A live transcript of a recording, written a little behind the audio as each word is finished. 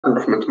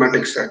of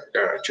Mathematics at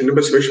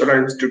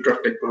Chennai Institute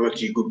of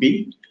Technology,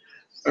 Gubi.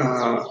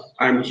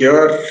 I'm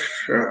here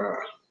uh,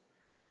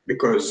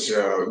 because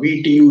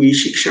VTU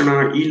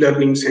e-Shikshana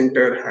e-learning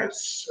center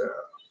has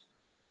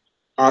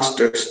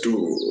asked us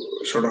to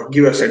sort of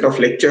give a set of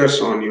lectures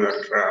on your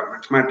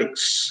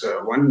mathematics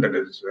one, that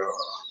is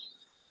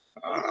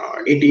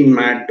 18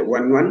 Mat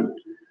 11,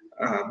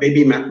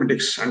 baby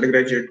mathematics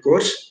undergraduate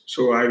course.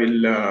 So I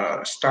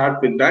will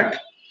start with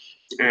that,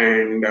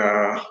 and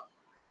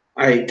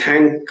I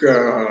thank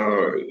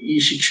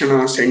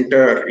e-Shikshana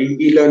Center,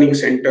 e-learning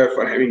center,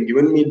 for having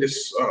given me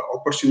this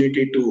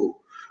opportunity to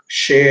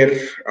share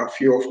a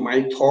few of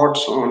my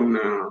thoughts on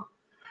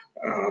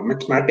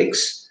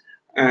mathematics.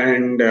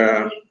 And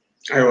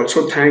I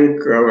also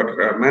thank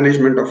our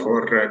management of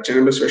our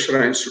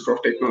Chennai Institute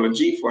of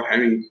Technology for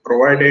having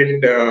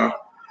provided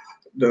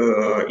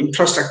the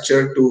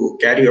infrastructure to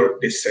carry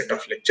out this set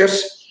of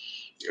lectures.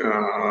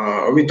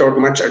 Without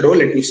much ado,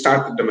 let me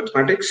start with the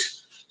mathematics.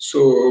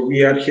 So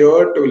we are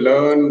here to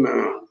learn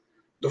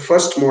the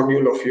first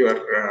module of your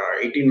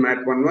 18 Mat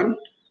 11,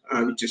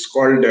 which is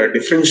called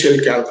Differential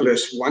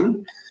Calculus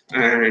 1.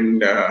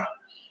 And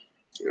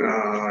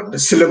the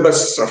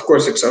syllabus, of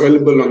course, it's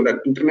available on the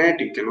internet.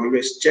 You can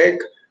always check.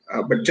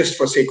 But just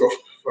for sake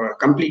of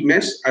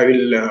completeness, I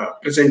will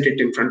present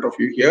it in front of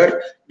you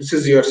here. This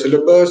is your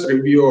syllabus: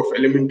 review of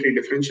elementary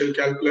differential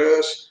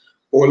calculus,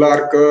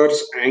 polar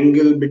curves,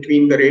 angle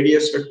between the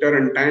radius vector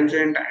and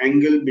tangent,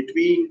 angle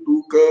between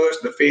two curves,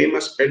 the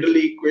famous Pedal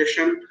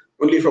equation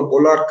only for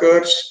polar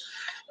curves.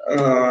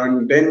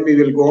 And then we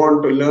will go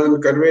on to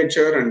learn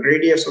curvature and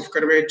radius of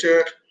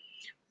curvature,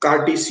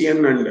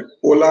 Cartesian and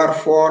polar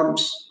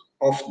forms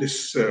of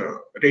this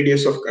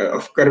radius of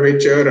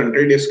curvature and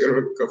radius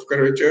of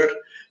curvature,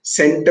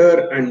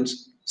 center and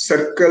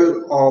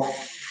circle of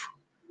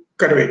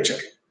curvature.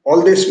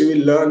 All this we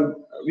will learn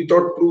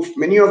without proof.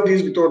 Many of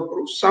these without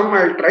proof. Some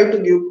I'll try to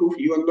give proof,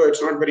 even though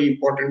it's not very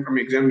important from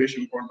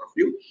examination point of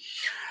view.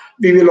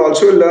 We will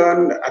also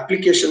learn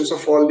applications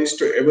of all this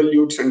to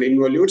evolutes and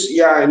involutes.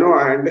 Yeah, I know,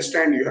 I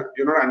understand you're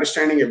not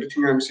understanding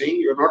everything I'm saying.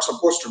 You're not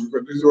supposed to,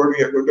 because this is what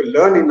we are going to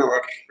learn in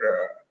our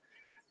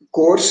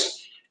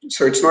course.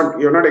 So it's not,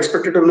 you're not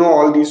expected to know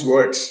all these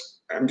words.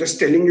 I'm just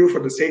telling you for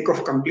the sake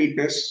of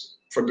completeness,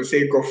 for the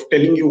sake of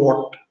telling you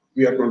what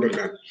we are going to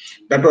learn.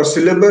 That was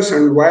syllabus.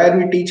 And why are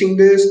we teaching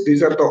this?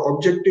 These are the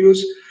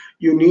objectives.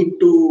 You need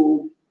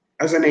to,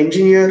 as an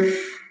engineer,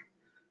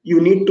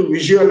 you need to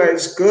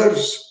visualize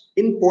curves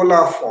in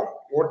polar form.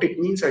 What it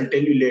means, I'll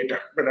tell you later.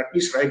 But at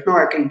least right now,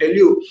 I can tell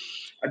you,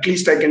 at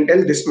least I can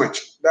tell this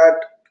much, that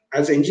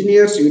as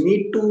engineers, you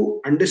need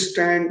to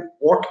understand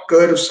what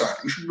curves are.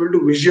 You should be able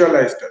to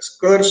visualize this.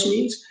 Curves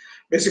means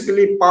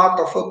basically path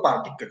of a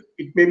particle.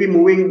 It may be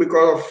moving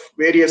because of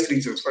various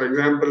reasons. For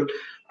example,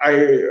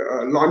 I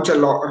launch a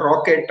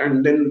rocket,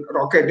 and then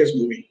rocket is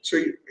moving.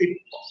 So it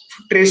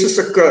traces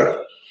a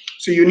curve.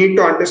 So you need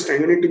to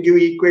understand, you need to give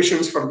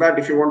equations for that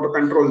if you want to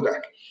control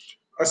that.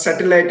 A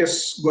satellite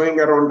is going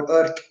around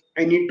Earth.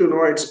 I need to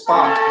know its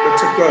path.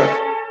 That's a curve.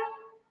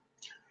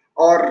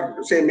 Or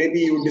say maybe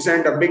you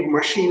designed a big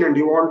machine and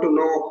you want to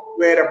know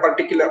where a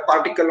particular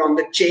particle on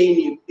the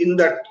chain in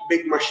that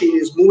big machine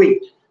is moving.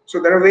 So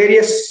there are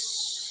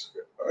various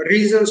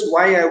reasons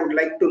why I would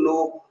like to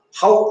know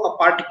how a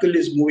particle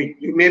is moving.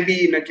 You may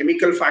be in a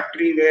chemical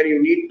factory where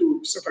you need to,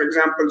 so for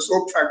example,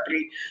 soap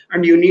factory,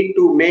 and you need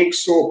to make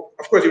soap.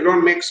 Of course, you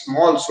don't make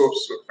small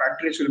soaps. So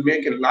factories will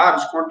make in large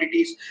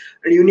quantities,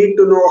 and you need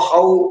to know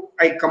how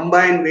I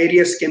combine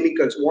various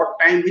chemicals, what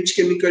time which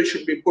chemical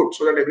should be put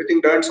so that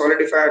everything doesn't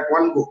solidify at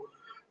one go.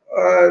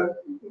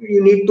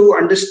 You need to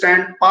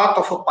understand path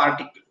of a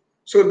particle.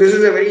 So this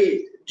is a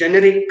very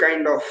generic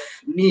kind of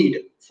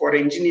need for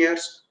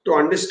engineers to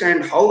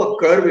understand how a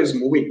curve is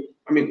moving.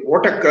 I mean,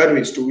 what a curve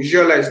is, to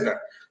visualize that.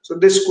 So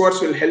this course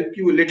will help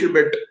you a little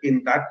bit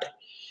in that.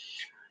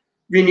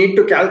 We need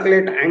to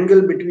calculate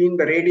angle between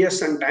the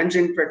radius and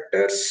tangent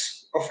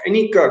vectors of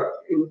any curve.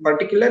 In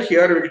particular,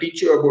 here we'll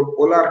teach you about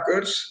polar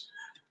curves.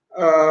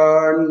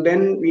 And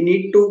then we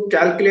need to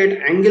calculate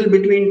angle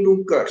between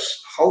two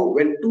curves. How,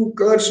 when two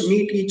curves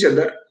meet each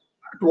other,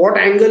 at what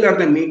angle are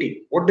they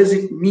meeting? What does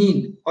it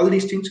mean? All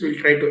these things we'll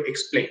try to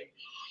explain.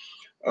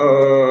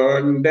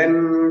 And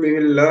then we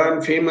will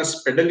learn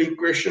famous Pedal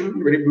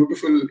equation, very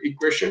beautiful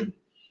equation,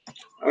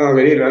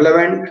 very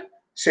relevant.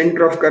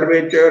 Center of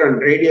curvature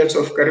and radius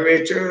of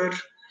curvature.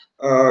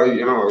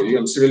 You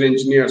know, civil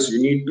engineers,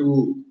 you need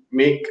to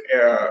make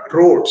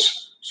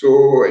roads.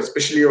 So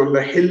especially on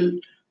the hill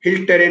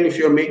terrain, if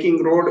you're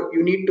making road,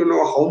 you need to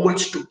know how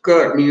much to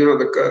curve. I mean, you know,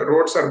 the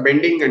roads are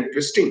bending and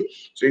twisting.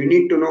 So you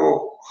need to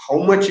know how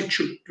much it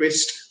should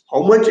twist,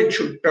 how much it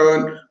should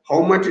turn,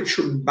 how much it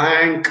should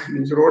bank.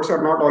 These roads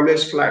are not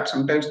always flat.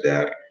 Sometimes they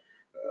are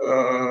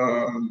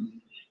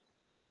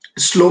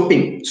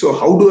sloping. So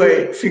how do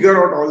I figure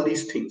out all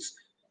these things?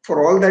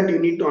 For all that, you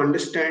need to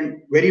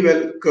understand very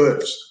well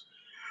curves.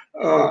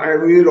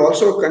 And we will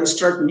also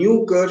construct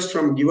new curves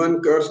from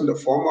given curves in the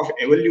form of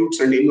evolutes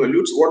and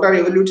involutes. What are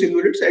evolutes,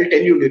 involutes? I'll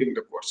tell you during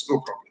the course,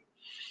 no problem.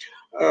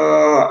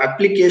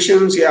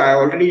 Applications, yeah, I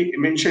already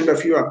mentioned a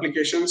few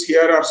applications.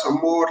 Here are some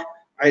more.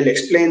 I'll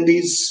explain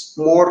these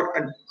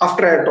more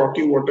after I taught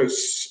you what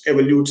is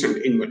evolutes and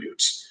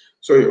involutes.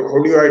 So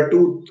how do I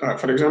do,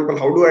 for example,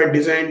 how do I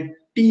design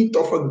teeth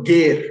of a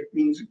gear?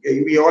 Means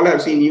we all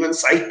have seen, even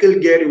cycle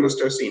gear you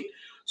must have seen.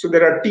 So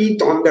there are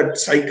teeth on that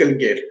cycle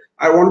gear.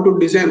 I want to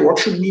design what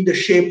should be the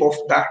shape of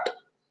that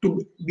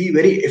to be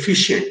very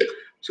efficient.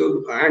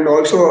 So, and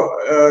also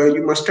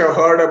you must have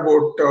heard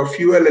about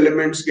fuel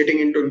elements getting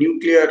into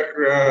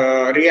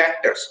nuclear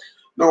reactors.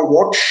 Now,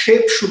 what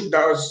shape should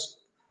those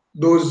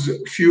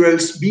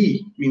fuels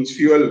be? Means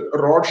fuel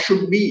rod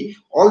should be.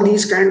 All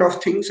these kind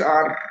of things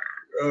are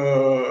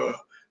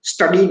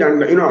studied,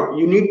 and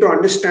you need to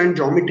understand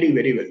geometry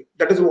very well.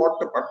 That is what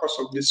the purpose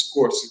of this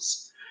course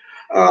is.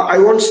 I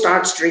won't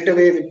start straight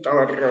away with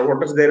our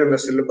what is there in the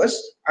syllabus.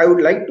 I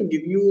would like to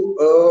give you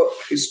a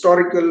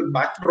historical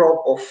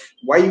backdrop of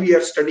why we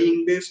are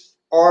studying this,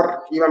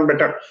 or even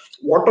better,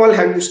 what all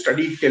have you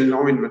studied till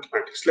now in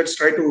mathematics. Let's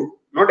try to,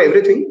 not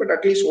everything, but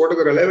at least what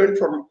is relevant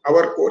from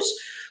our course.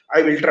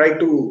 I will try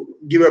to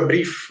give a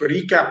brief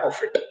recap of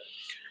it.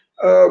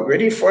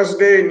 Very first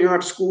day in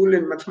your school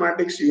in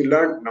mathematics, you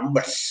learned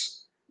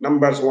numbers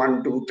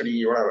 1, 2,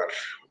 3, whatever.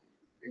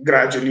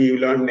 Gradually you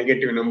learn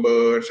negative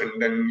numbers, and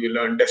then you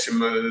learn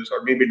decimals,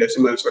 or maybe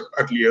decimals were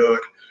earlier,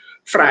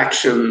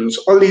 fractions,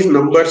 all these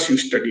numbers you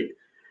studied.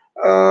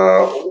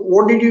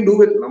 What did you do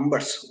with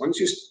numbers once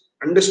you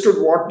understood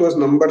what those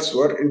numbers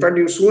were? In fact,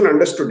 you soon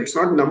understood it's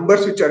not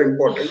numbers which are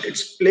important,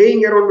 it's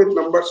playing around with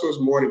numbers was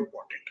more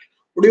important.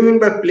 What do you mean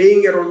by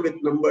playing around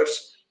with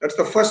numbers? That's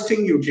the first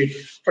thing you did.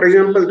 For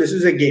example, this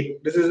is a game.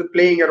 This is a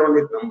playing around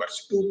with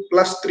numbers. 2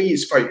 plus 3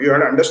 is 5. You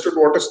had understood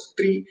what is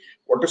 3,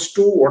 what is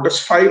 2, what is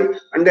 5,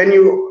 and then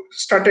you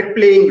started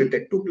playing with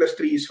it. 2 plus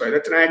 3 is 5.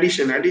 That's an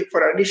addition.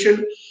 For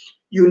addition,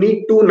 you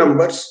need two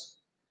numbers,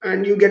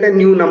 and you get a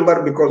new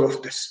number because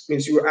of this.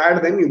 Means you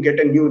add them, you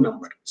get a new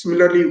number.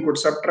 Similarly, you could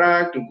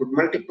subtract, you could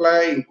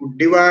multiply, you could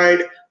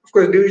divide. Of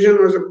course,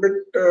 division was a bit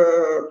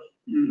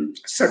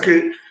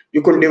subtle.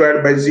 You could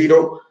divide by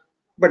 0,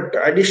 but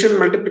addition,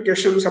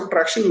 multiplication,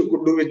 subtraction you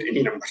could do with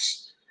any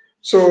numbers.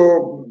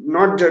 So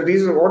not just,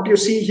 these are what you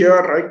see here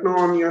right now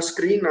on your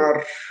screen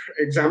are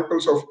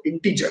examples of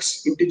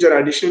integers: integer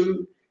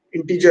addition,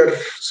 integer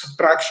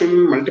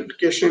subtraction,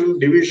 multiplication,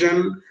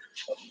 division.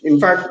 In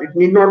fact, it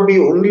need not be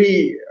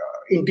only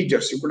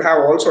integers. You could have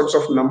all sorts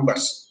of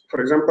numbers.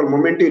 For example,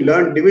 moment you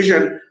learn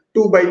division,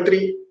 2 by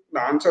 3,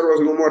 the answer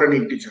was no more an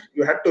integer.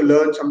 You had to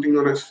learn something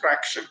known as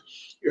fraction.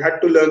 You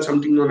had to learn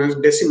something known as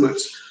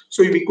decimals.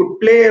 So we could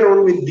play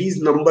around with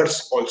these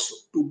numbers also.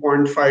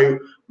 2.5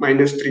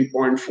 minus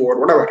 3.4,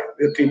 whatever.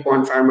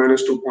 3.5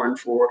 minus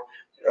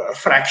 2.4,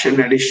 fraction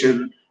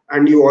addition.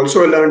 And you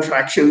also learn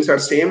fractions are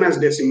same as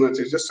decimals.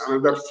 It's just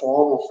another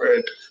form of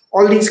it.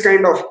 All these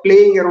kind of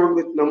playing around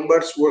with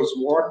numbers was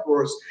what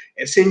was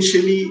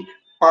essentially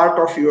part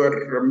of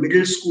your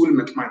middle school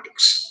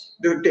mathematics.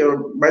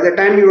 By the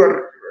time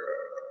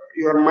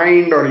your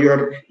mind or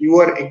you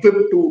were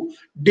equipped to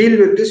deal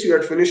with this, you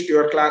had finished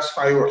your class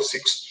 5 or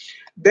 6.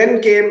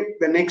 Then came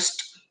the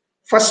next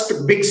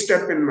first big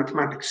step in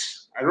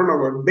mathematics. I don't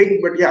know about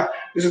big, but yeah,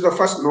 this is the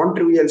first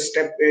non-trivial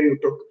step where you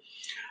took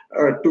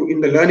to in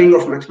the learning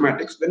of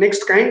mathematics. The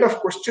next kind of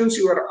questions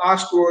you were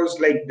asked was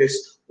like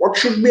this: what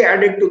should be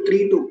added to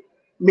 3 to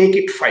make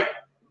it 5?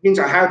 Means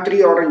I have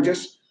 3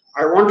 oranges,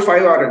 I want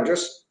 5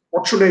 oranges.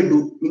 What should I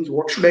do? Means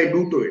what should I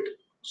do to it?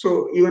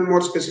 So even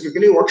more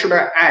specifically, what should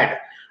I add?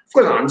 Of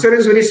course, the answer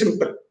is very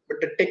simple,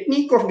 but the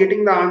technique of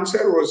getting the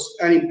answer was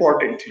an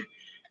important thing.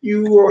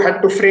 You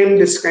had to frame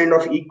this kind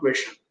of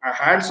equation. I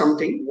had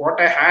something, what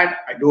I had,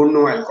 I don't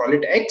know, I'll call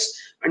it X.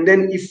 And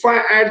then if I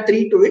add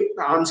 3 to it,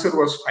 the answer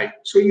was 5.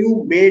 So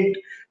you made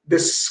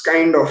this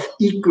kind of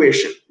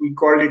equation. We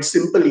called it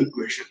simple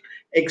equation.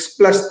 X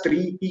plus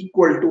 3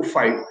 equal to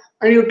 5.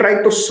 And you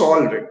tried to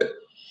solve it.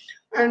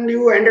 And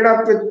you ended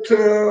up with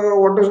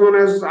what is known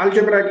as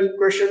algebraic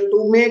equation.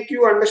 To make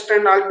you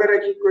understand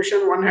algebraic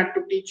equation, one had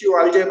to teach you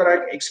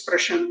algebraic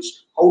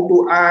expressions, how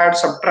to add,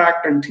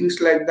 subtract, and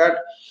things like that.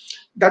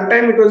 That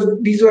time it was,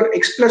 these were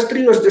X plus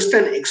 3 was just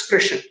an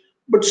expression.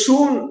 But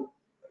soon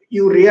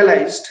you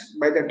realized,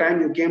 by the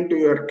time you came to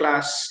your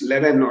class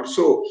 11 or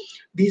so,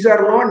 these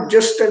are not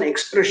just an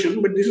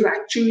expression, but this is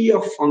actually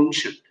a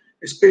function.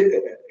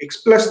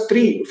 X plus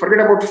 3, forget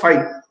about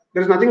 5.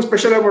 There's nothing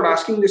special about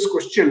asking this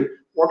question: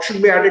 what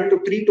should be added to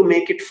 3 to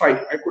make it 5?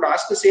 I could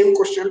ask the same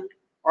question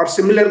or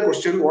similar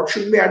question: what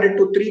should be added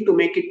to 3 to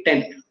make it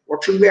 10?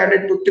 What should be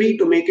added to 3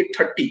 to make it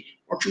 30?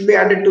 What should be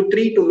added to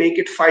 3 to make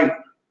it 5?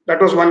 That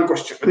was one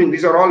question. I mean,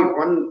 these are all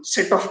one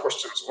set of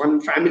questions,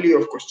 one family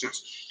of questions.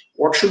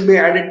 What should be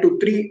added to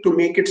 3 to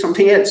make it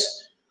something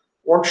else?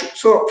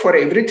 So for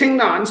everything,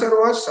 the answer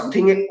was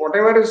something,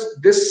 whatever is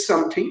this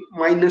something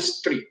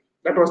minus 3.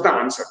 That was the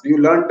answer. You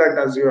learned that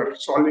as you are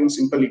solving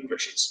simple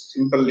equations,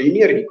 simple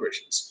linear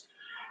equations.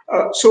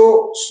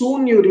 So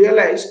soon you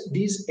realize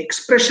these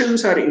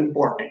expressions are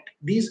important.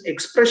 These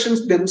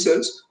expressions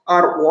themselves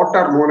are what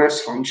are known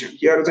as function.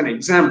 Here is an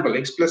example.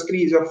 X plus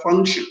 3 is a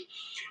function.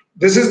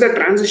 This is the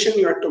transition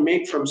you have to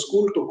make from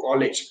school to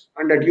college,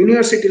 and at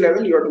university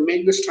level you have to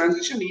make this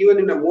transition even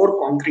in a more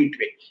concrete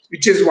way,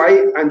 which is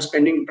why I'm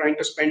trying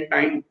to spend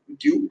time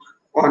with you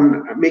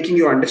on making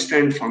you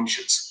understand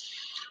functions.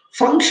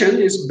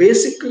 Function is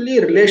basically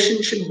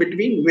relationship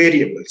between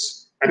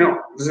variables. I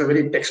know this is a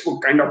very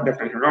textbook kind of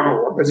definition. I don't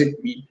know what does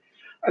it mean.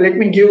 Let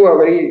me give a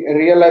very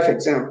real life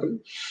example.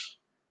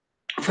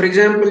 For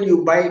example,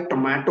 you buy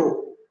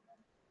tomato.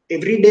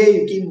 Every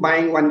day you keep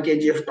buying 1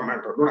 kg of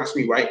tomato. Don't ask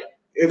me why.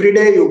 Every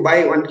day you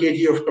buy 1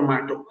 kg of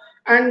tomato,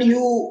 and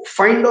you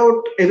find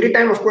out every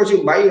time, of course,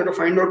 you buy, you have to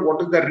find out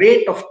what is the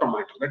rate of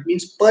tomato. That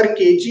means per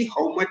kg,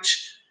 how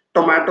much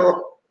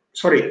tomato,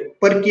 sorry,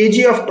 per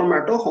kg of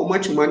tomato, how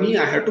much money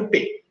I have to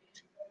pay.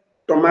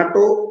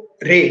 Tomato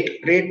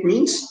rate. Rate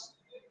means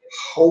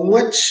how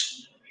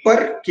much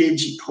per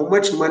kg, how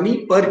much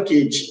money per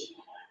kg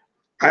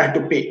I have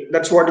to pay.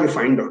 That's what you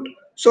find out.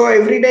 So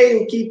every day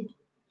you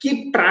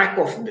keep track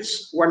of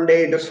this. One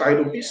day it is 5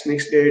 rupees,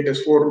 next day it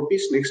is 4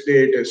 rupees, next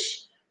day it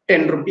is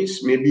 10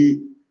 rupees.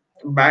 Maybe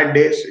bad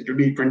days it will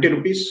be 20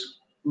 rupees.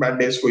 Bad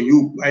days for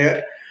you,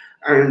 buyer,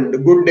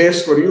 and good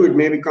days for you it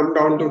may be come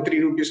down to 3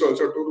 rupees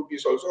also, 2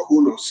 rupees also.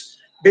 Who knows?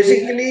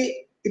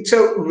 Basically, it's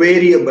a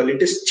variable.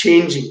 It is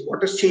changing.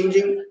 What is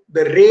changing?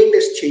 The rate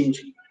is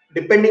changing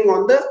depending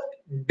on the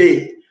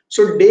day.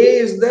 So day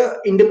is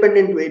the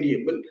independent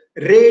variable,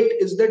 rate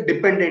is the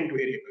dependent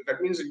variable. That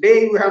means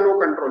day you have no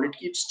control, it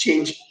keeps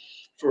changing.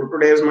 So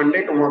today is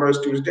Monday, tomorrow is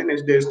Tuesday,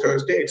 next day is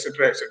Thursday,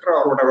 etc.,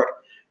 or whatever.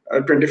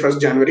 21st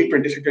January,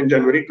 22nd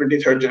January,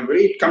 23rd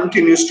January, it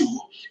continues to go.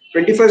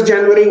 21st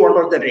January, what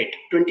was the rate?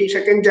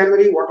 22nd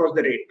January, what was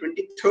the rate?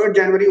 23rd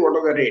January, what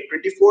was the rate?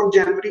 24th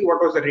January,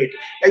 what was the rate?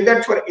 Like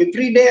that, for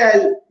every day,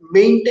 I'll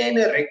maintain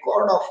a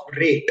record of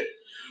rate.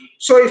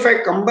 So if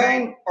I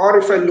combine, or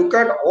if I look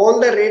at all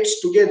the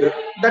rates together,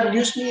 that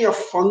gives me a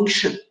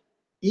function.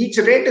 Each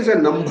rate is a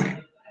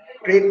number.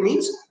 Rate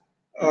means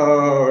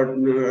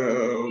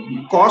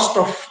cost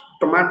of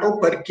tomato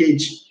per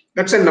kg.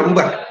 That's a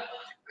number.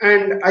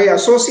 And I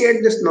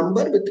associate this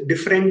number with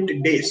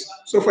different days.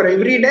 So for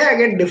every day, I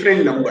get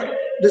different number.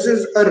 This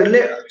is a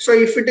relay. So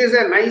if it is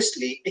a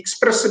nicely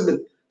expressible,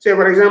 say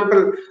for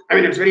example, I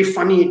mean, it's very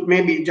funny. It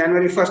may be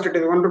January 1st, it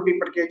is 1 rupee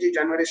per kg.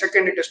 January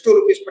 2nd, it is 2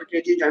 rupees per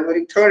kg.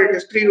 January 3rd, it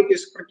is 3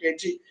 rupees per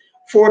kg.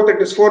 4th,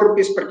 it is 4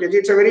 rupees per kg.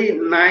 It's a very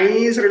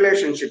nice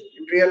relationship.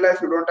 In real life,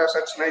 you don't have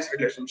such nice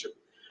relationship.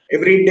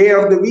 Every day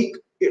of the week,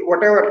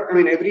 whatever, I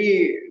mean,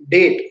 every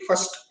date,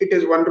 first it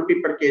is 1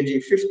 rupee per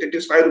kg, fifth it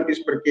is 5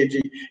 rupees per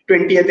kg,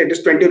 20th it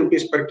is 20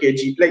 rupees per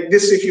kg. Like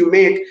this, if you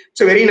make,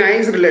 it's a very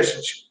nice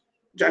relationship.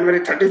 January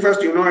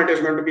 31st, you know it is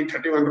going to be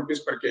 31 rupees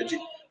per kg.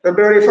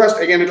 February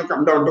 1st, again, it will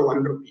come down to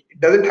 1 rupee. It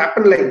doesn't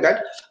happen like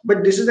that,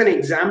 but this is an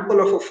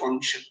example of a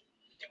function.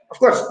 Of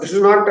course, this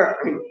is not, I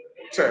mean,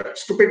 it's a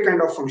stupid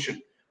kind of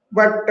function,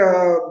 but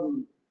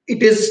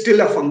it is still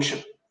a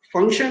function.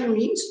 Function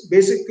means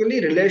basically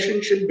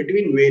relationship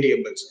between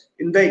variables.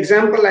 In the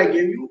example I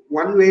gave you,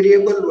 one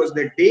variable was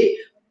the day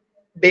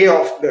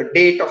of the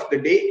date of the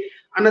day.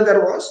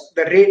 Another was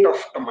the rate of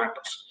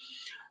tomatoes.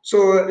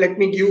 So let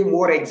me give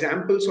more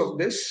examples of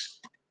this.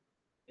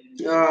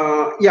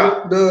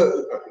 Yeah,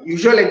 the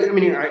usual, I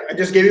mean, I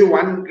just gave you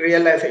one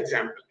real life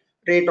example.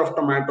 Rate of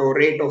tomato,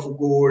 rate of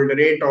gold,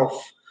 rate of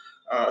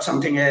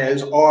something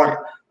else,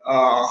 or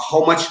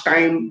how much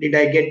time did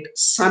I get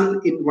sun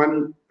in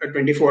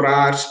 24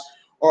 hours,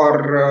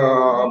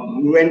 or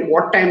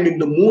what time did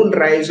the moon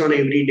rise on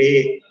every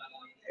day,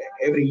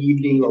 every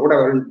evening, or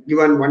whatever,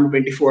 given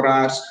 124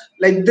 hours.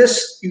 Like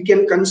this, you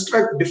can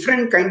construct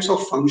different kinds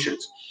of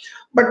functions.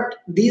 But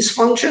these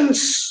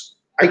functions,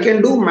 I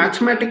can do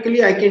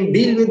mathematically, I can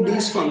deal with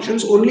these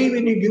functions only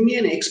when you give me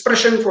an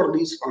expression for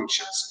these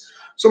functions.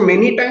 So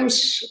many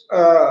times,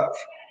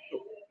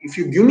 if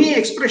you give me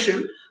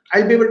expression,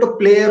 I'll be able to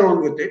play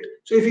around with it.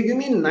 So if you give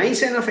me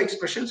nice enough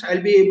expressions,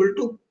 I'll be able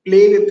to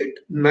play with it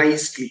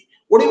nicely.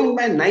 What do you mean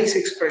by nice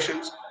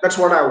expressions? That's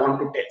what I want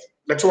to tell.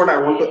 That's what I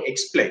want to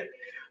explain.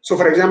 So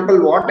for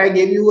example, what I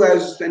gave you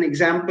as an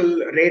example,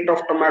 rate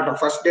of tomato,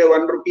 first day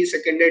 1 rupee,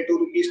 second day 2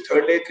 rupees,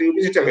 third day 3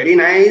 rupees, it's a very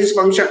nice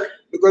function,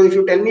 because if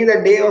you tell me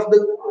the date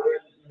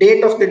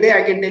of the day,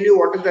 I can tell you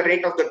what is the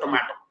rate of the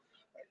tomato.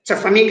 It's a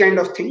funny kind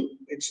of thing.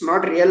 It's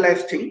not real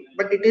life thing,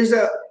 but it is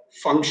a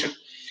function.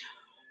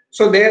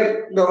 So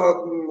there,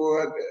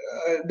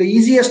 the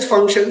easiest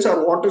functions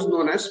are what is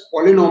known as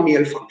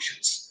polynomial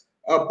functions.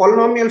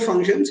 Polynomial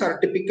functions are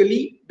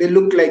typically, they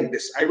look like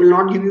this. I will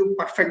not give you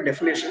perfect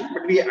definition,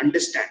 but we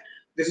understand.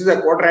 This is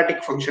a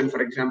quadratic function,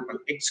 for example,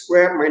 x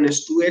square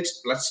minus 2x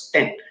plus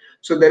 10.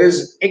 So there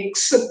is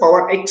x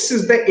power, x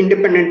is the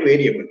independent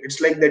variable.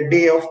 It's like the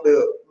day of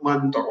the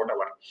month or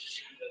whatever.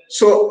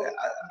 So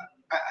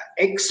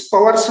x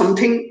power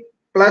something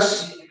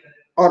plus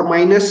or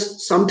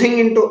minus something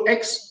into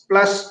x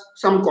plus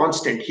some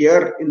constant.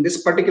 Here in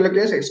this particular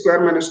case, x square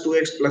minus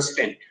 2x plus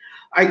 10.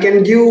 I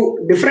can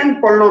give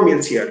different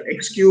polynomials here,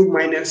 x cube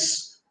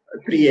minus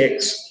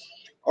 3x,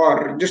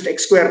 or just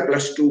x square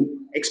plus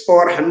 2, x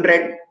power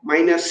 100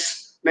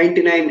 minus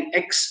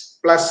 99x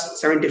plus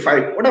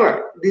 75,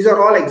 whatever. These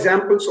are all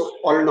examples of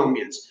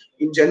polynomials.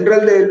 In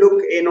general, they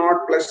look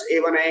a0 plus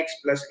a1x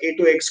plus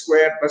a2x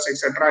square plus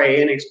etc.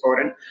 an x power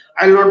n.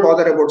 I will not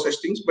bother about such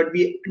things, but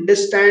we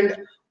understand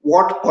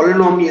what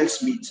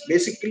polynomials means.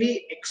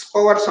 Basically, x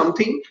power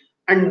something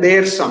and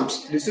their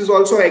sums. This is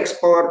also x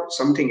power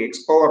something,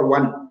 x power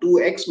 1.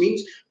 2x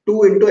means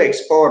 2 into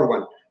x power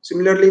 1.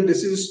 Similarly,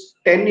 this is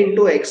 10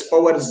 into x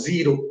power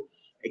 0.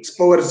 X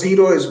power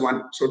 0 is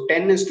 1. So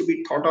 10 is to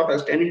be thought of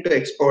as 10 into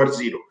x power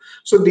 0.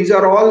 So these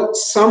are all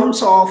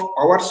sums of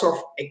powers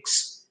of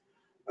x.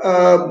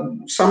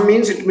 Sum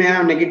means it may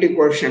have negative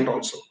coefficient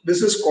also.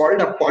 This is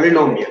called a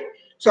polynomial.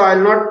 So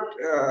I'll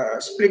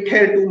not split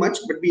here too much,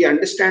 but we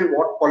understand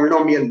what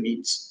polynomial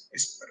means.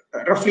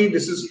 Roughly,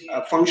 this is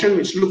a function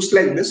which looks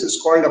like this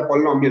is called a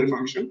polynomial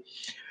function.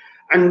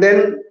 And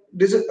then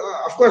this is,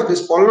 of course,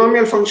 this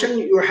polynomial function,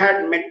 you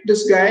had met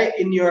this guy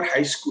in your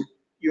high school.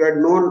 You had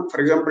known,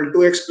 for example,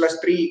 2x plus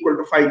 3 equal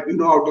to 5. You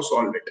know how to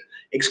solve it.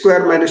 X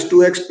square minus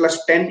 2x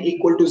plus 10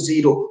 equal to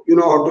 0. You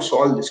know how to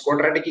solve this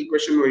quadratic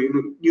equation, or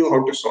you knew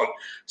how to solve.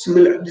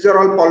 Similar, these are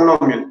all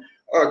polynomial.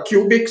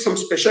 Cubic, some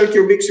special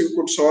cubics you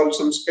could solve,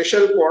 some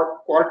special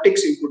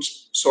quartics you could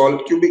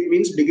solve. Cubic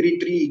means degree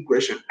 3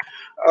 equation.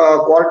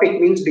 Quartic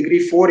means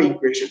degree 4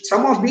 equation.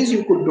 Some of these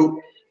you could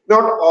do,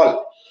 not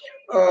all.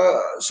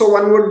 So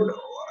one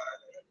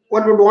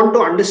would want to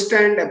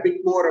understand a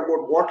bit more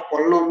about what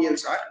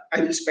polynomials are.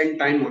 I will spend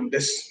time on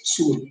this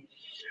soon.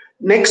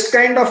 Next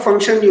kind of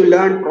function you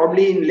learned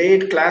probably in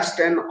late class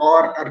 10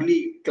 or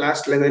early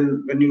class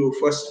 11 when you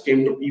first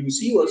came to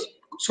PUC was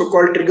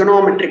so-called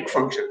trigonometric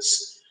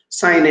functions.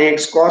 Sin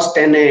x, cos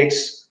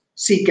 10x,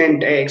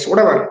 secant x,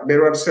 whatever.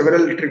 There were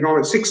several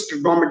 6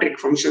 trigonometric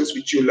functions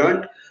which you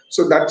learned.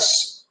 So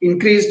that's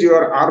increased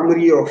your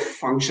armory of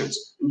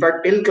functions. In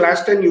fact, till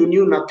class 10, you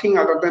knew nothing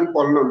other than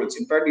polynomials.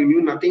 In fact, you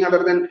knew nothing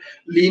other than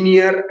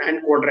linear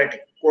and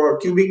quadratic.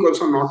 Cubic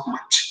also not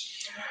much.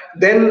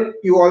 Then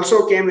you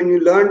also came and you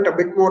learned a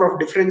bit more of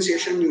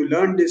differentiation. You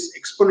learned this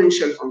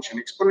exponential function.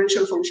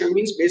 Exponential function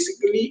means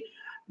basically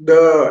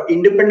the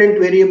independent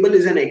variable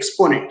is an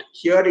exponent.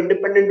 Here,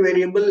 independent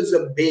variable is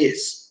a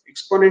base.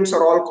 Exponents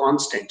are all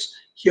constants.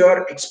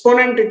 Here,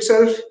 exponent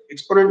itself,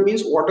 exponent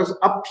means what is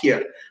up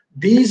here.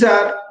 These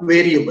are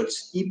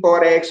variables, e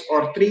power x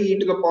or 3 e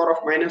to the power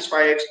of minus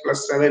 5x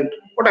plus 7,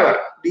 whatever.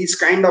 These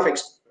kind of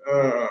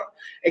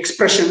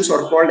expressions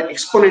are called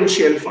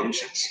exponential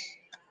functions.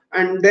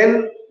 And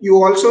then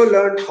you also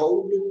learned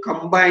how to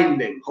combine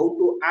them, how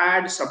to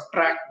add,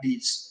 subtract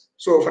these.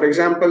 So for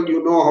example,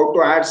 you know how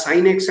to add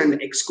sin x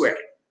and x square.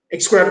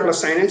 X square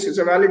plus sin x is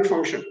a valid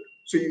function.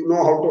 So you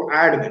know how to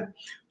add them.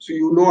 So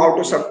you know how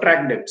to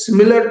subtract them.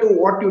 Similar to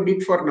what you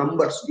did for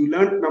numbers. You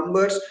learned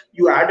numbers,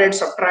 you added,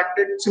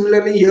 subtracted.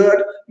 Similarly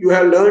here, you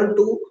have learned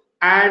to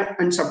add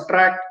and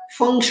subtract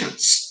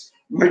functions,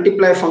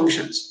 multiply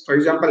functions. For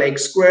example,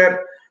 x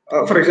square.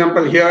 For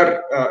example,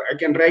 here I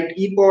can write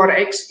e power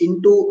x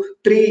into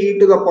 3 e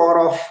to the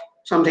power of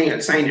something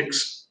else, sin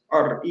x,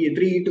 or 3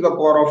 e to the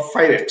power of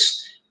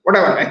 5x.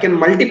 Whatever, I can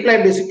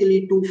multiply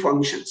basically two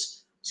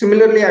functions.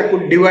 Similarly, I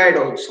could divide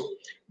also.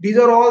 These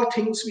are all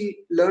things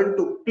we learn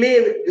to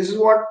play with. This is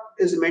what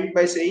is meant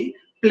by saying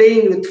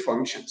playing with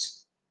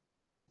functions.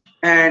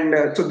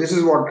 And so this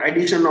is what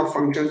addition of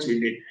functions we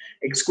did.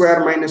 X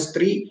square minus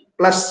 3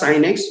 plus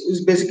sin x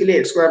is basically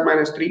x square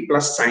minus 3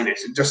 plus sin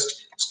x,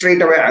 just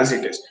straight away as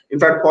it is. In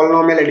fact,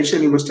 polynomial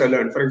addition you must have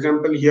learned. For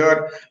example,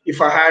 here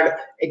if I had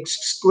x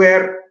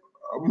square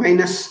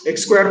minus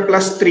x square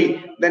plus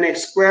 3, then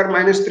x square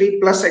minus 3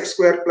 plus x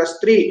square plus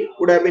 3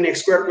 would have been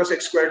x square plus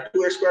x square,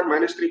 2x square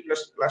minus 3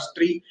 plus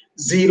 3,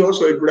 0.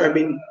 So it would have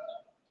been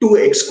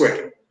 2x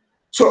square.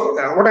 So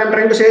what I'm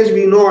trying to say is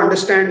we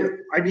understand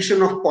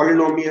addition of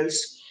polynomials,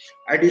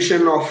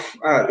 addition of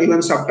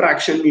even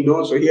subtraction we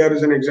know. So here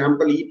is an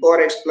example, e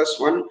power x plus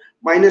 1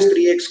 minus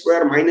 3x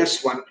square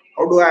minus 1.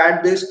 How do I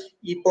add this?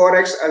 E power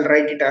x, I'll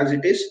write it as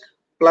it is,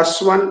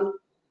 plus 1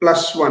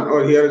 plus 1.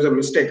 Oh, here is a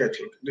mistake, I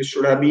think. This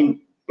should have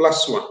been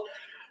plus 1.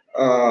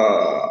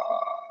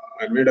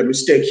 I made a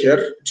mistake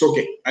here. It's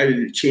okay. I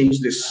will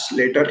change this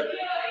later.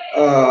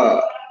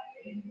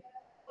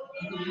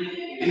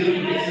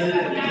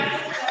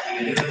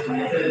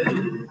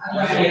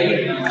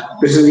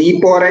 This is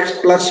e power x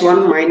plus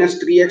 1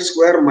 minus 3x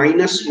square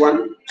minus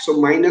 1.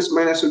 So minus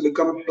minus will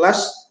become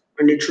plus,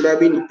 and it should have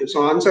been,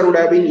 so answer would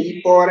have been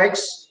e power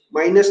x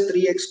minus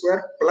 3x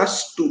square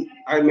plus 2.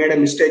 I made a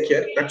mistake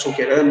here. That's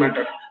okay. Doesn't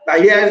matter. The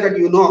idea is that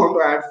you know how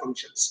to add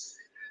functions.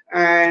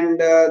 And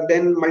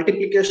then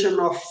multiplication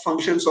of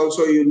functions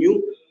also you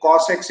knew.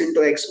 Cos x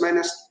into x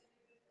minus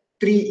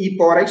 3 e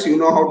power x, you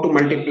know how to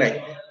multiply.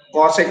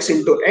 Cos x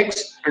into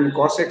x and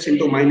cos x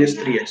into minus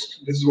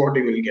 3x. This is what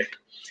you will get.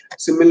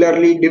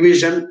 Similarly,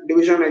 division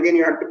again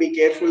you have to be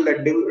careful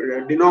that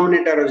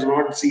denominator is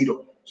not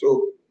 0.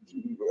 So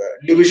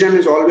division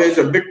is always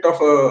a bit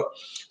of a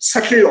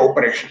subtle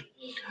operation.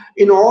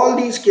 In all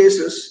these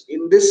cases,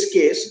 in this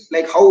case,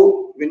 like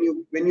how when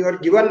you are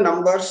given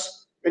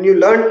numbers, When you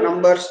learn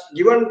numbers,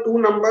 given two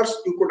numbers,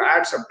 you could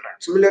add,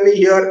 subtract. Similarly,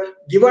 here,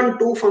 given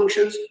two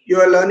functions, you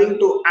are learning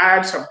to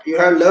add, you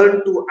have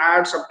learned to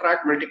add,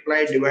 subtract,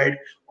 multiply, divide,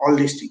 all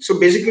these things. So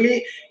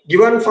basically,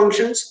 given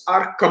functions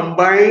are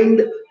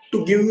combined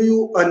to give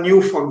you a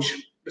new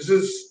function. This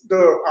is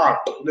the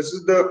art. This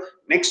is the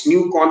next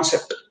new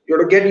concept. You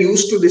have to get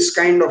used to this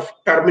kind of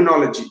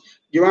terminology.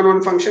 Given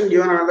one function,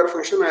 given another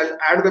function, I'll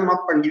add them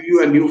up and give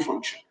you a new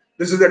function.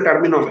 This is the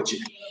terminology.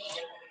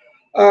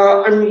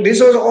 And this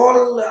was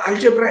all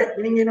algebraic,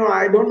 meaning,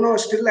 I don't know,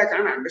 still I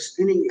can't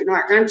understand,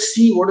 I can't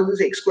see what is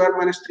this x square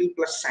minus 3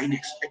 plus sin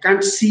x. I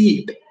can't see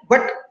it,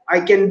 but I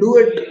can do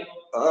it,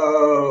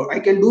 I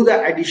can do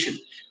the addition.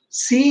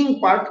 Seeing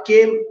part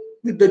came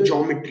with the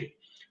geometry.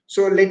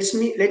 So let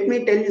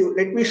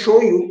me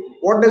show you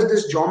what does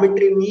this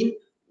geometry mean,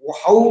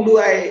 how do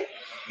I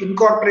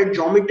incorporate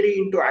geometry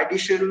into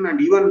addition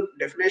and even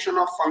definition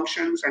of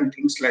functions and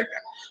things like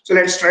that. So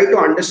let's try to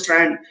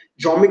understand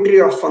geometry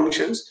of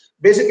functions.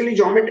 Basically,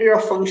 geometry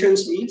of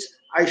functions means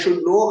I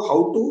should know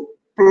how to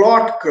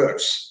plot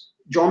curves.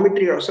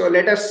 Geometry of, so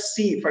let us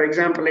see, for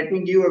example, let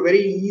me give a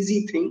very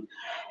easy thing.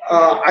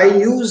 I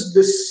use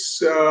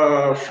this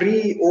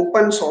free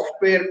open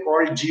software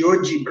called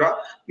GeoGebra,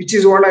 which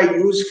is what I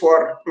use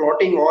for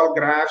plotting all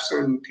graphs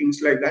and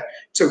things like that.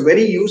 It's a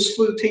very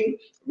useful thing,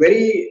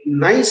 very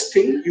nice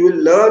thing. You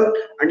will learn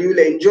and you will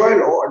enjoy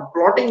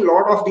plotting a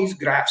lot of these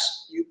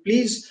graphs.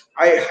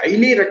 I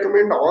highly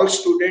recommend all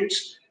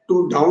students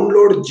to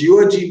download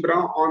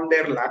GeoGebra on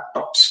their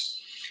laptops.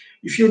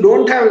 If you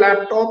don't have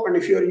laptop and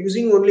if you are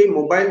using only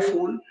mobile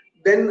phone,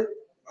 then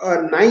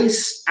a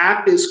nice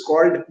app is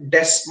called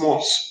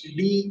Desmos,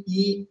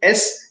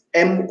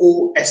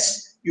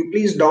 DESMOS. You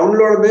please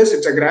download this.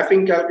 It's a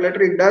graphing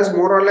calculator. It does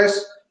more or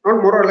less,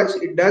 not more or less,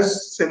 it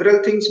does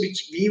several things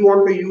which we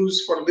want to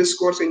use for this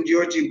course in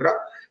GeoGebra.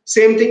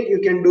 Same thing, you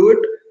can do it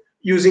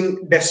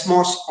using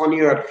Desmos on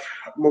your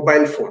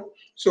mobile phone.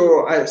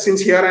 So since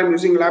here I'm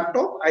using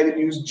laptop, I will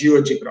use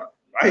GeoGebra.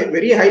 I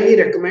very highly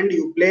recommend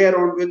you play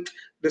around with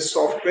this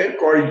software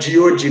called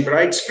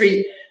GeoGebra. It's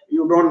free.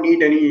 You don't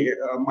need any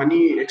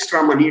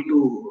extra money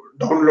to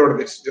download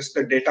this, just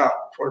the data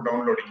for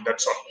downloading,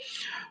 that's all.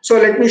 So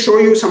let me show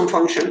you some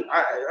function.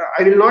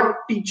 I will not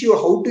teach you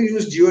how to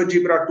use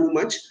GeoGebra too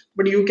much,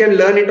 but you can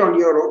learn it on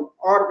your own,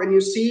 or when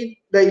you see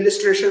the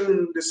illustration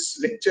in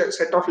this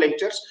set of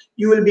lectures,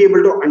 you will be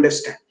able to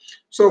understand.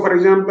 So for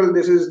example,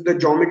 this is the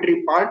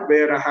geometry part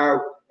where I have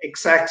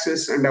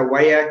x-axis and a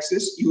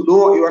y-axis. You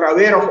are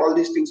aware of all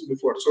these things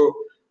before, so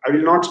I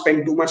will not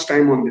spend too much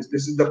time on this.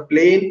 This is the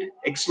plane,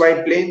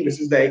 xy plane, this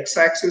is the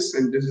x-axis,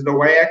 and this is the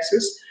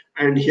y-axis.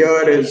 And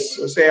here is,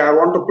 say I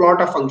want to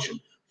plot a function.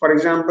 For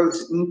example,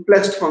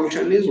 simplest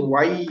function is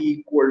y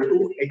equal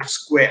to x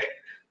square.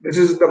 This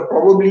is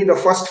probably the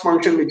first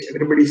function which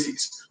everybody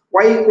sees.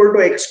 Y equal to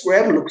x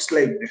square looks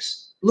like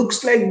this.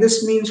 Looks like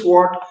this means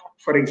what?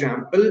 For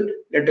example,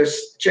 let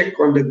us check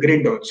on the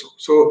grid also.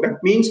 So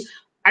that means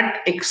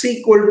at x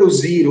equal to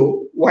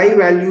 0, y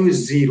value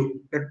is 0.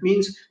 That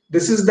means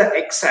this is the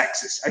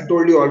x-axis. I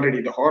told you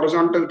already, the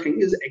horizontal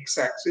thing is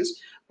x-axis.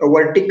 The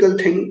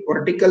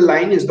vertical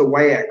line is the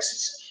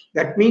y-axis.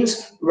 That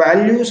means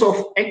values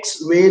of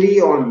x vary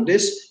on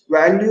this,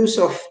 values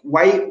of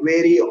y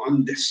vary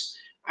on this.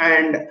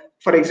 And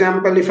for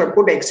example, if I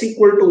put x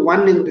equal to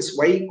 1 in this,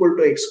 y equal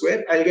to x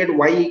square, I'll get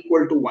y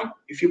equal to 1.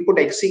 If you put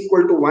x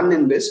equal to 1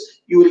 in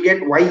this, you will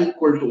get y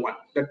equal to 1.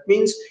 That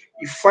means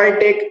if I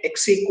take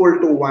x equal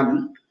to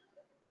 1,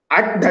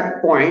 at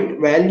that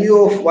point, value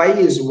of y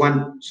is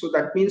 1. So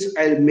that means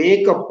I'll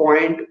make a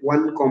point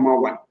 1,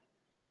 1.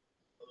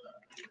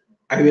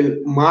 I will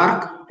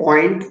mark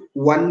point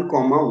 1,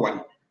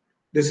 1.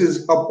 This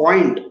is a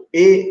point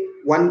a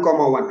 1,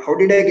 1. How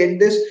did I get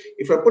this?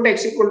 If I put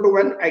x equal to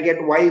 1, I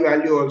get y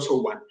value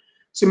also 1.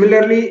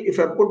 Similarly, if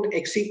I put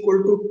x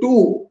equal to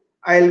 2,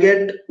 I'll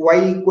get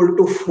y equal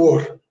to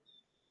 4.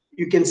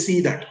 You can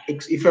see that.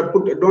 If I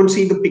don't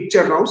see the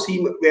picture now,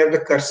 see where the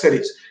cursor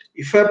is.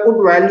 If I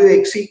put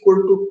value x equal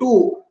to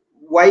 2,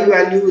 y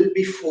value will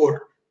be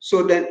 4.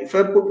 So then if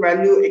I put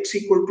value x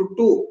equal to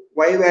 2,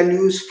 y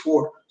value is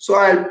 4. So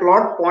I'll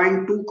plot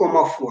point 2,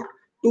 4.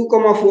 2,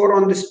 4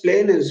 on this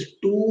plane is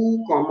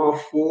 2,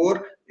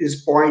 4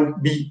 is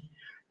point B.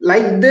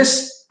 Like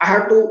this, I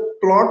have to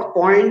plot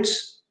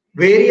points,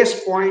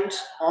 various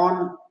points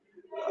on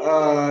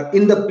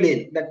in the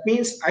plane. That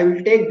means I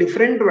will take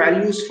different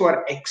values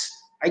for x.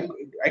 I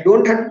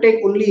don't have to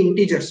take only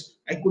integers.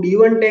 I could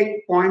even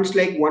take points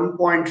like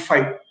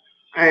 1.5.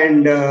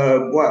 And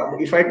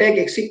if I take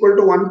x equal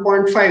to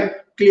 1.5,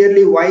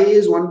 clearly y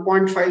is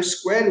 1.5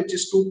 square, which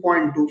is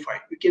 2.25.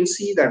 You can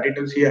see that it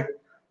is here.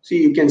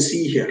 See, you can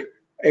see here.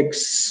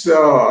 X,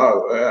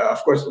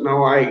 of course,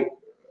 now I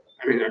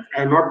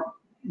have not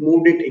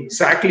moved it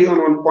exactly on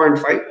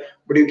 1.5,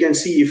 but you can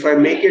see if I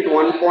make it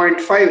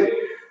 1.5,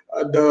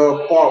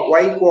 the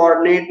y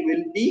coordinate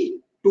will be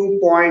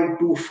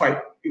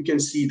 2.25. You can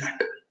see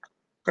that,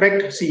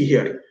 correct? See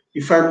here,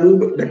 if I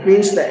move, that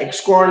means the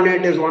x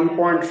coordinate is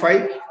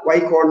 1.5, y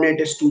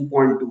coordinate is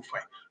 2.25.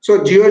 So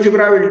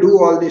GeoGebra will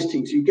do all these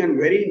things. You can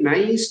very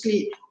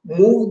nicely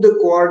move the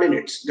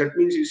coordinates. That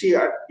means you see,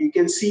 you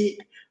can see,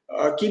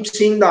 keep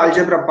seeing the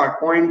algebra part.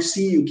 Point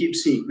C, you keep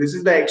seeing. This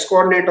is the x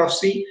coordinate of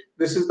C.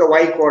 This is the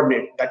y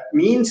coordinate. That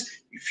means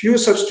if you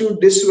substitute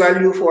this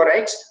value for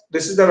x,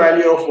 this is the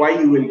value of y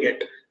you will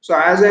get. So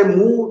as I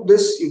move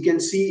this, you can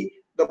see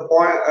the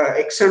point,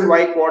 x and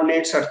y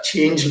coordinates are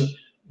changing.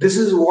 This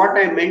is what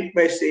I meant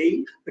by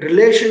saying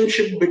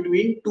relationship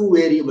between two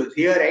variables.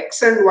 Here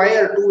x and y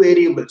are two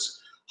variables.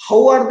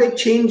 How are they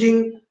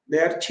changing? They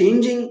are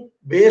changing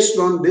based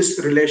on this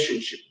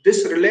relationship.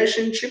 This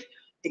relationship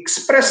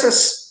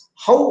expresses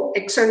how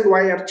x and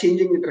y are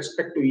changing with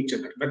respect to each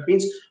other. That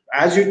means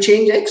as you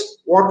change x,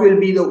 what will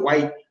be the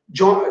y?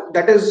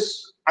 That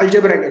is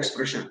algebraic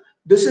expression.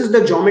 This is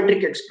the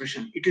geometric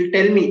expression. It will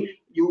tell me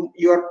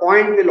your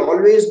point will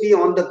always be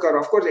on the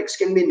curve. Of course, x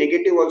can be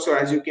negative also,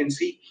 as you can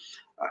see.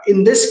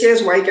 In this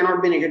case, y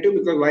cannot be negative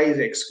because y is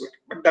x square.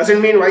 But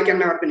doesn't mean y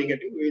cannot be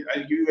negative.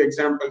 I'll give you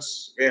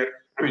examples where,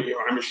 I mean,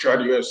 I'm sure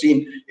you have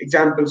seen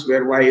examples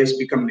where y has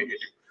become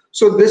negative.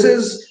 So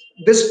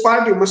this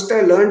part you must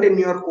have learned in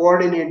your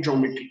coordinate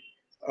geometry,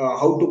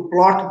 how to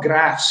plot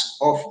graphs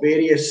of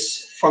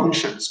various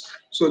functions.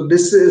 So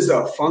this is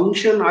a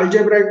function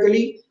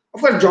algebraically. Of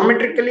course,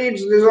 geometrically,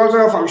 this is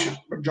also a function.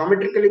 But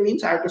geometrically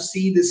means I have to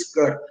see this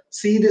curve.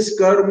 See this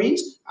curve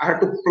means I have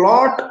to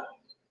plot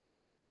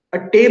a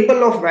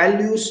table of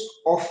values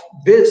of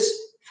this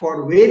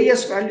for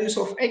various values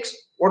of x.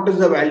 What is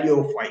the value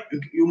of y?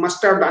 You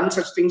must have done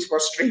such things for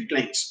straight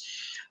lines,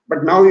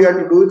 but now you have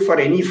to do it for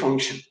any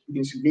function.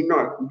 Means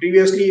not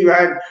previously you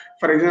had,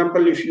 for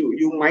example, if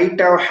you might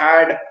have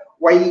had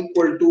y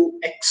equal to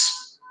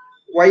x.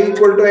 Y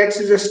equal to x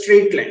is a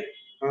straight line.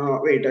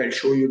 Wait, I'll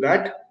show you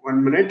that.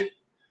 1 minute.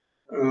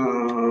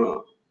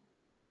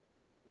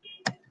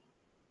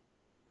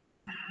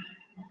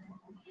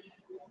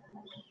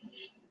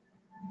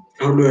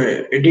 How do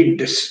I edit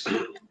this?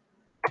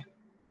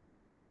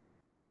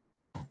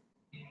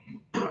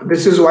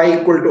 This is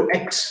y equal to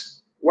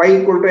x.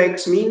 Y equal to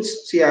x means,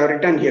 see, I have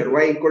written here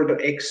y equal to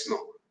x now.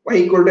 Y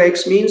equal to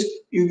x means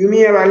you give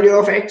me a value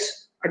of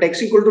x. At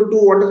x equal to 2,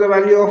 what is the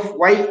value of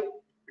y?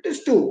 It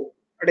is 2.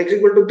 At x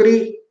equal to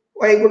 3,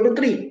 y equal to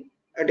 3.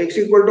 At x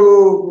equal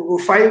to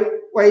 5,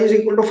 y is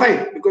equal to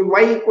 5, because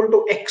y equal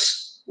to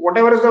x.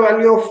 Whatever is the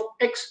value of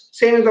x,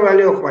 same is the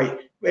value of y.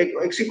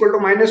 X equal to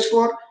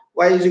 -4,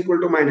 y is equal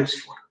to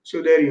 -4.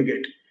 So there you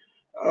get.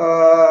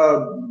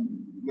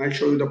 I'll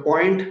show you the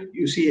point.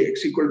 You see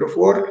x equal to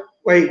 4,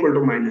 y equal to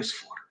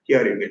 -4.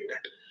 Here you get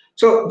that.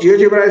 So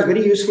GeoGebra is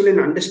very useful in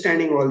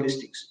understanding all these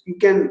things. You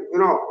can,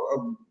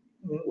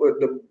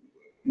 the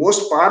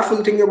most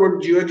powerful thing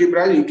about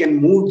GeoGebra is you can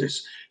move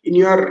this. In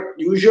your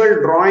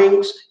usual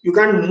drawings, you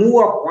can't move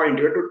a point.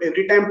 You have to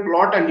every time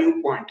plot a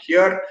new point.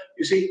 Here,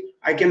 you see,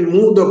 I can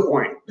move the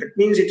point. That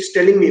means it's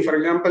telling me, for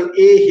example,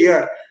 A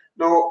here.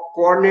 Now,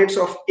 coordinates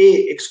of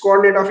A, x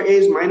coordinate of A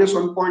is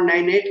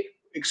 -1.98.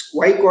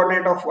 Y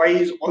coordinate of y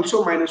is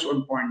also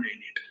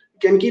 -1.98. You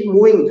can keep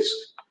moving this.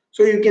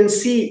 So you can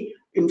see,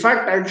 in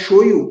fact, I'll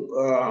show you.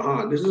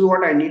 This is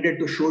what I needed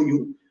to show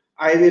you.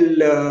 I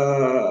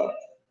will,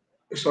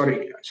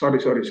 sorry.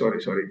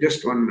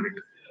 Just 1 minute.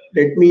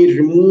 Let me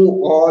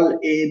remove all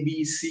A,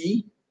 B,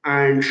 C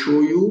and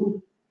show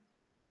you.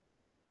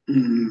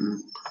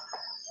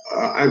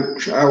 I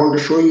want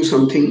to show you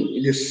something.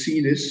 Just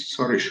see this.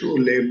 Sorry, show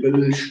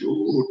label,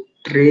 show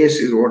trace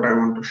is what I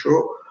want to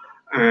show.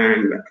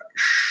 And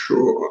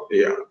show,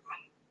 yeah,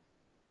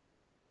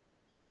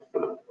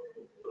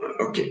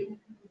 okay,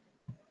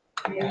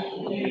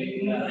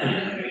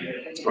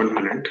 1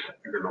 minute.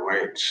 I don't know why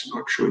it's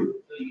not showing.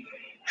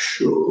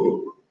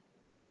 Show,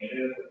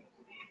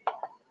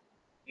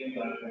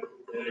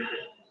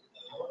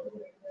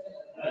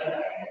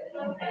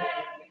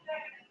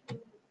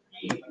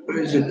 why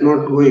is it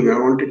not going? I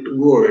want it to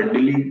go away.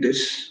 Delete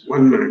this.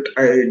 1 minute.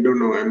 I don't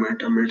know, I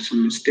might have made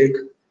some mistake.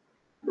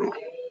 No.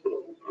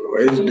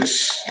 Why is this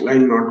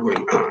line not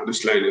going?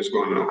 This line is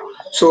gone now.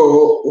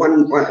 So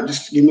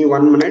just give me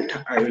 1 minute.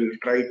 I will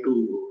try to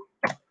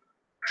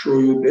show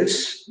you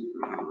this.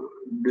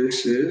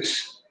 This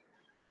is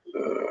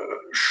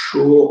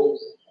show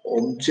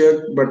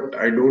object, but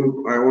I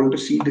want to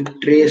see the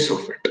trace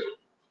of it.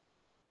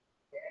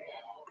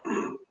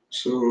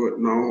 So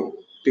now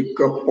pick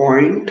a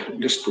point.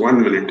 Just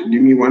 1 minute.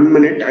 Give me 1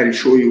 minute. I'll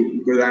show you,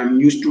 because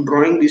I'm used to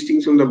drawing these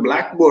things on the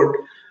blackboard.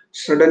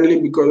 Suddenly,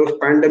 because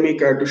of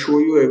pandemic, I have to show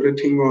you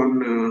everything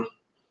on.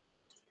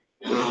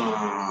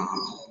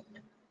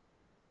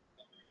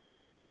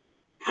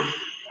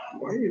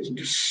 Why is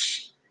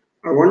this?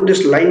 I want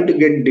this line to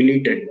get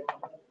deleted.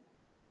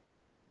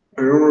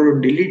 I don't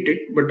want to delete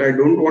it, but I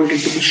don't want it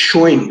to be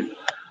showing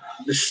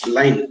this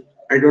line.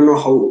 I don't know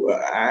how.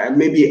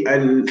 Maybe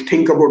I'll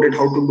think about it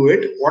how to do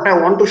it. What I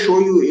want to show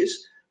you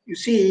is, you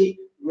see,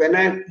 when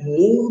I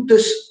move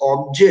this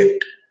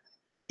object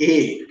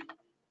A,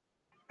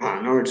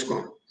 now it's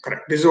gone.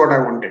 Correct. This is what I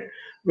wanted.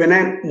 When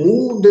I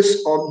move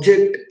this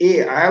object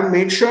A, I have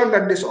made sure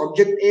that this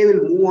object A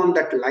will move on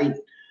that line.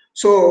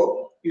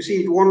 So You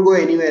see, it won't go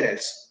anywhere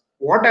else.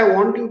 What I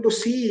want you to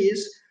see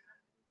is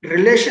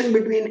relation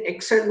between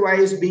x and y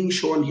is being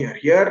shown here.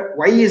 Here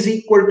y is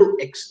equal to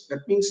x.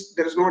 That means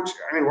there is not,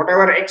 I mean,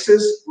 whatever x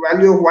is,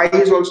 value of y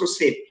is also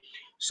same.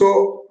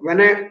 So when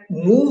I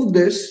move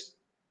this,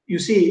 you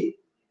see,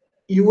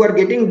 you are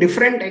getting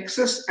different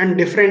x's and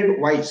different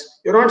y's.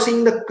 You're not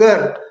seeing the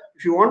curve.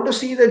 If you want to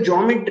see the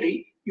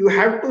geometry, you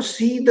have to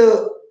see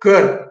the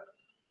curve.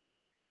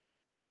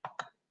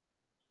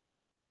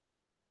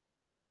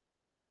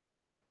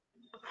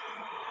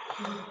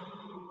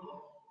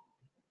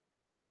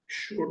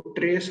 Show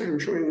trace I'm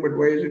showing, but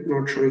why is it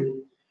not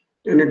showing?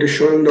 And it is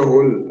showing the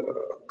whole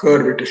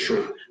curve. It is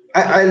showing.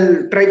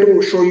 I'll try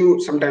to show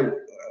you sometime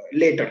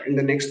later in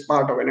the next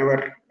part or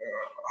whenever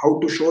how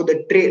to show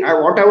the trace.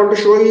 What I want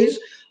to show is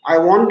I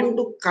want you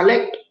to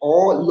collect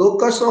all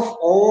locus of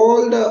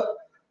all the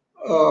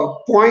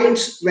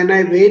points when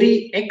I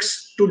vary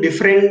x to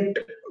different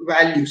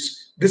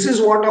values. This is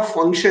what a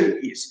function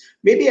is.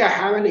 Maybe I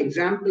have an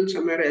example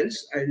somewhere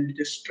else. I'll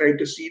just try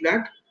to see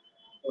that.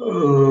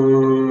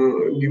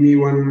 Give me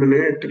 1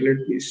 minute.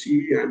 Let me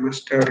see. I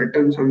must have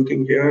written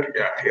something here.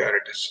 Yeah, here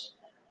it is.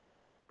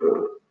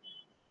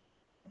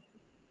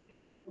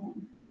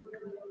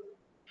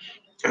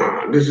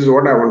 This is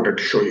what I wanted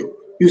to show you.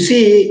 You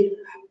see,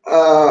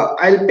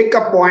 I'll pick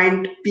a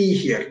point P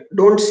here.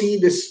 Don't see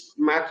this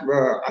math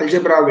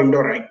algebra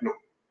window right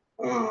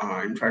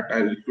now. In fact,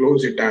 I'll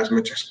close it as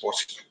much as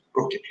possible.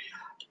 Okay.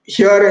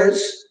 Here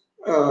is,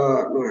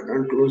 no, I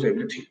can't close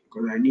everything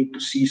because I need to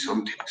see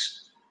some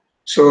things.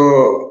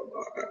 So,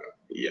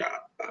 yeah,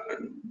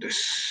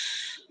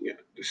 this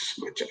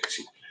much I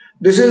see.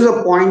 This is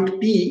a point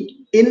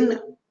P in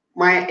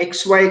my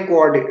xy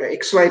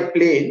coordinate, xy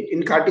plane,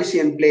 in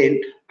Cartesian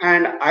plane,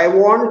 and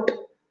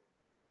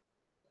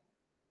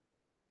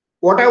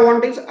what I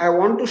want is I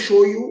want to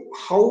show you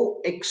how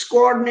x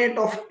coordinate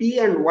of P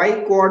and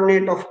y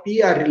coordinate of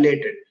P are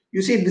related.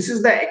 You see, this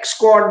is the x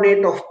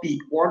coordinate of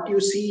P. What you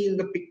see in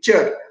the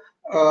picture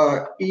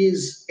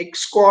is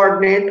x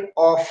coordinate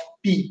of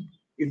P.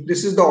 If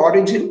this is the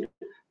origin,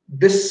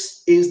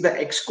 this is the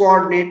x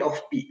coordinate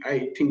of P.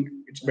 I think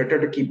it's better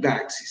to keep the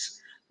axis.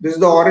 This is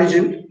the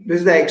origin, this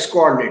is the x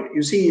coordinate.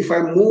 You see, if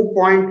I move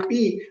point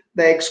P,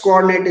 the x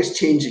coordinate is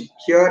changing.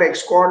 Here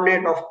x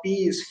coordinate of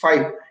P is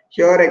 5.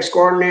 Here x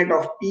coordinate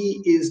of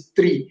P is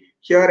 3.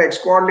 Here x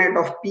coordinate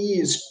of P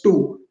is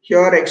 2.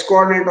 Here x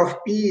coordinate of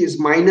P is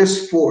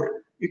 -4.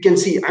 You can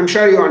see, I'm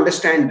sure you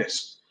understand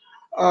this.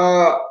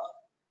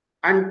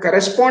 And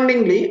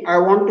correspondingly, I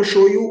want to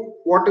show you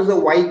what is the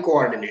y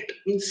coordinate.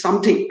 Means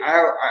something.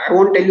 I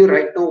won't tell you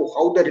right now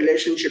how the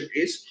relationship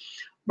is,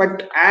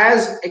 but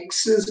as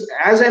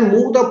I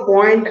move the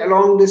point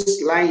along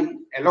this line,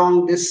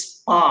 along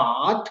this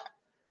path,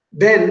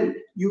 then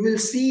you will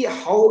see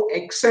how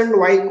x and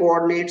y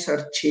coordinates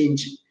are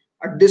changing.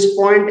 At this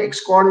point,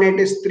 x coordinate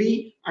is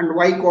 3 and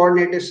y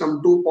coordinate is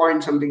some 2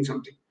 point something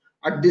something.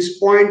 At this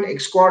point,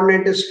 x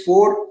coordinate is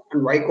 4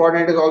 and y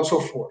coordinate is also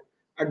 4.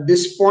 At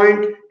this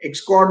point,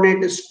 x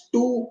coordinate is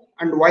 2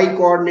 and y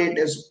coordinate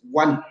is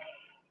 1.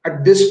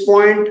 At this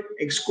point,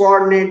 x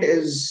coordinate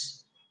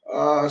is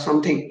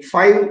something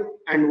 5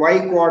 and y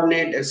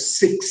coordinate is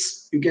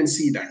 6. You can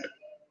see that.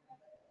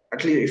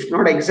 At least, if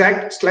not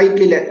exact,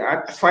 slightly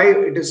at 5,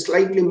 it is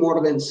slightly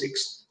more than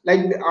 6.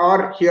 Like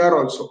or here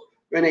also,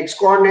 when x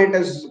coordinate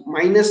is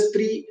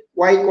 -3,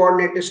 y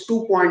coordinate is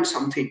 2 point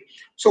something.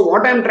 So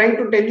what I'm trying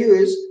to tell you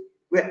is,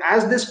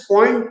 as this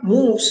point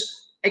moves,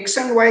 x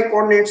and y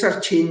coordinates are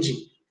changing.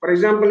 For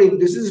example, if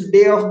this is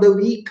day of the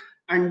week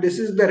and this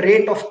is the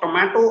rate of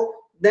tomato,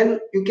 then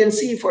you can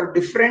see for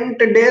different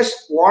days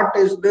what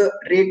is the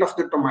rate of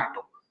the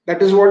tomato.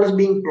 That is what is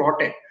being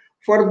plotted.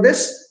 For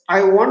this,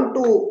 I want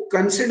to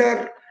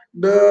consider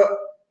the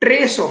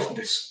trace of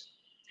this.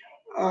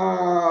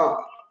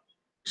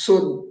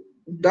 So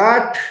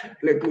that,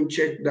 let me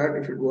check that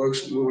if it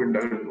works. No, it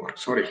doesn't work.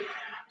 Sorry.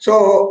 So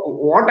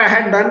what I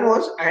had done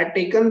was I had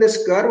taken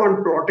this curve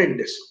and plotted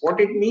this. What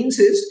it means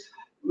is,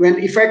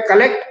 if I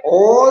collect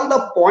all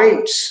the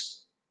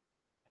points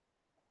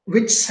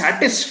which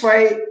satisfy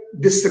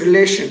this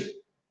relation,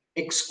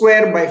 x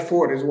square by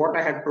 4 is what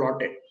I had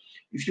plotted.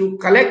 If you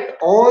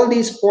collect all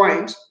these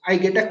points, I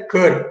get a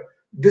curve.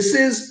 This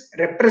is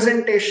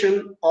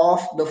representation of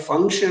the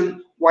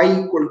function y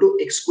equal to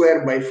x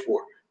square by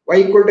 4. Y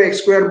equal to x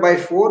square by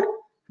 4.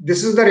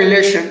 This is the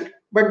relation,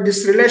 but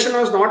this relation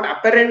was not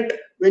apparent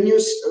when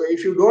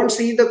if you don't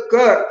see the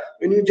curve,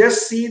 when you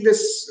just see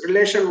this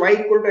relation y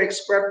equal to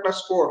x square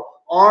plus 4,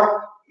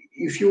 or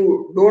if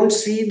you don't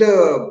see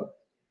the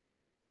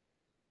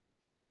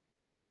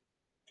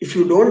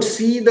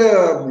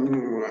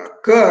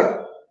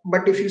curve,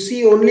 but if you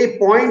see only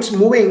points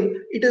moving,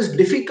 it is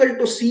difficult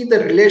to see the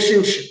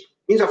relationship.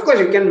 Means, of course,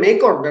 you can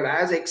make out that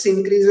as x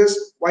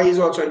increases, y is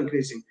also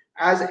increasing.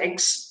 As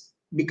x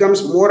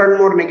becomes more and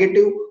more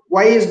negative,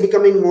 y is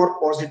becoming more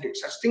positive.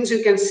 Such things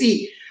you can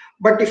see.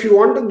 But if you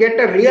want to get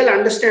a real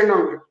understanding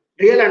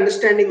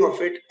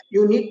of it,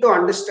 you need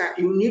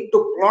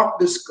to plot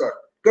this curve.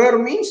 Curve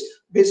means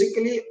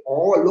basically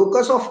all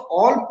locus of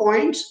all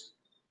points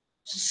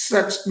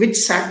such which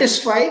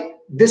satisfy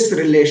this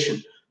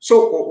relation.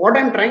 So what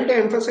I'm trying to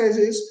emphasize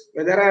is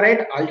whether I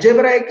write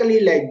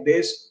algebraically like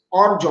this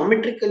or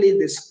geometrically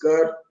this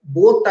curve,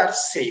 both are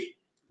same.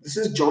 This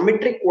is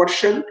geometric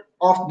version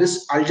of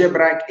this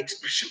algebraic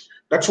expression.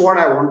 That's what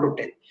I want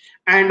to tell.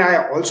 And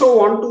I also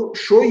want to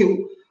show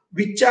you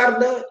which are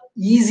the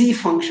easy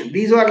function.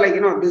 These are like,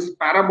 this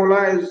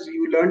parabola is,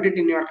 you learned it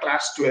in your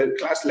class 12,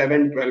 class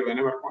 11, 12,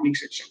 whenever conic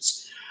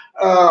sections.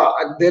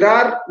 There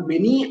are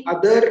many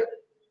other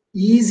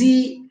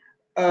easy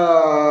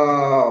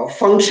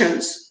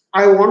functions.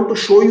 I want to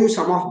show you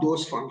some of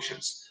those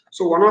functions.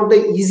 So one of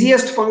the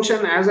easiest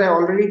function, as I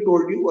already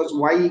told you, was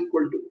y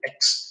equal to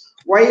x.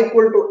 Y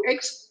equal to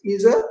x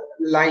is a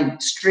line,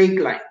 straight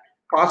line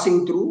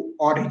passing through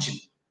origin.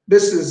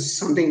 This is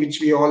something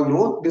which we all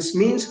know. This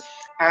means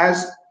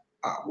as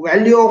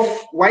value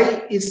of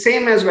y is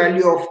same as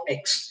value of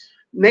x.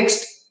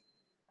 Next,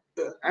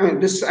 I mean,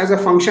 this as a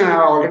function I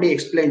have already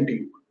explained to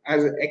you.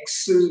 As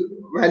x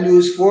value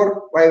is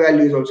 4, y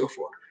value is also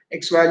 4.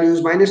 X value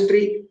is minus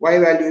 3, y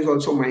value is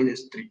also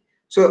minus 3.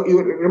 So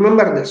you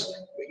remember this.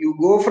 You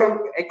go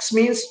from x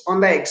means on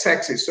the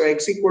x-axis. So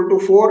x equal to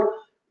 4,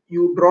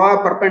 you draw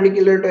a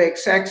perpendicular to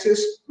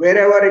x-axis.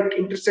 Wherever it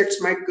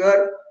intersects my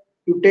curve,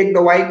 you take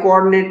the y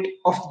coordinate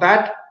of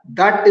that.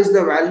 That is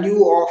the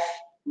value of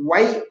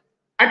y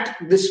at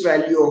this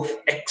value of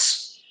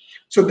x.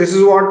 So this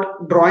is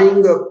what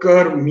drawing a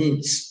curve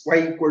means,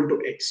 y equal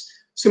to x.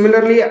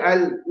 Similarly,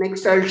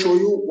 I'll show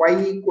you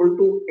y equal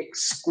to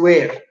x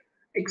square.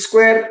 X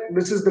square,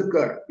 this is the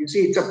curve. You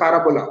see, it's a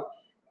parabola.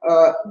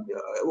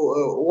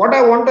 What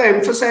I want to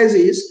emphasize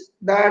is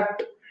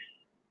that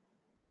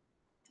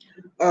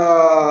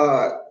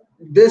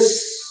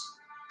this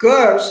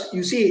curves,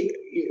 you see,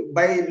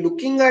 by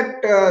looking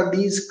at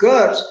these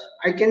curves,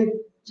 I can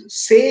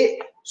say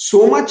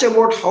so much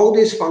about how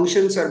these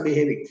functions are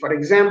behaving. For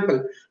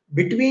example,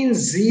 between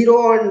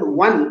 0 and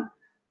 1,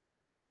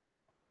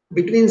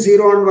 between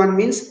 0 and 1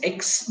 means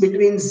x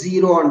between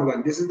 0 and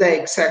 1. This is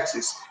the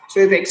x-axis.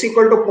 So if x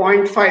equal to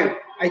 0.5,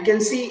 I can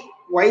see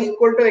y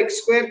equal to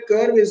x square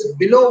curve is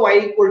below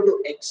y equal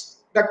to x.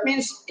 That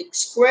means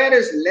x square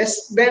is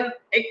less than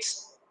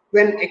x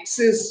when x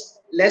is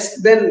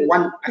less than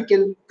 1. I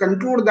can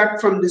conclude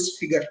that from this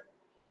figure.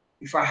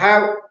 If I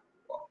have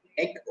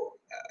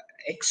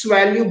x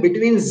value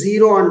between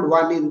 0 and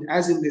 1,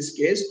 as in this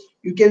case,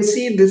 you can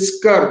see this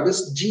curve,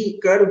 this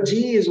curve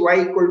g is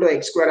y equal to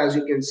x square, as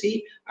you can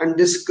see, and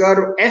this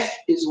curve f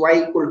is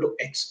y equal to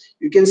x.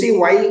 You can see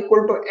y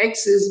equal to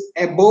x is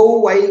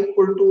above y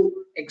equal to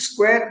x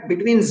square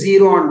between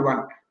 0 and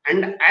 1,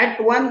 and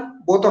at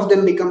 1 both of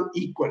them become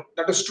equal.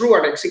 That is true.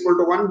 At x equal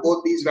to 1,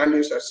 both these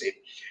values are same.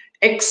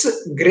 X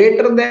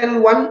greater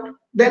than 1,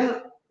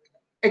 then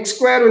x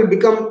square will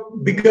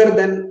become bigger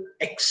than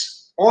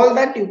x. All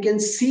that you can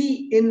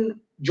see in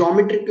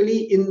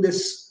geometrically in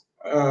this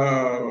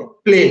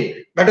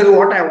plane. That is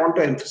what I want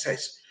to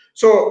emphasize.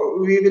 So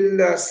we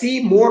will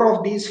see more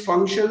of these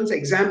functions,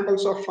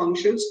 examples of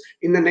functions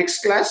in the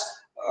next class.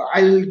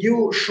 I'll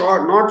give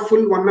short, not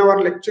full 1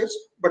 hour lectures,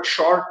 but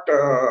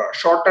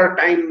shorter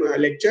time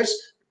lectures.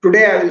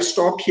 Today I will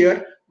stop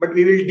here, but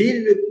we will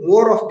deal with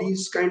more of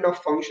these kind of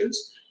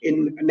functions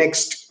in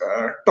next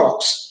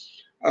talks.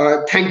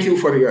 Thank you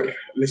for your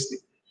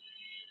listening.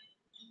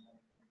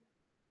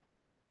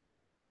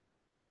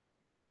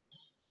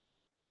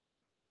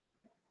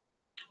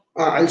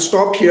 I'll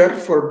stop here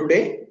for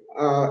today.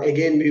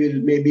 Again,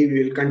 we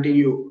will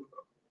continue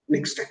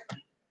next time.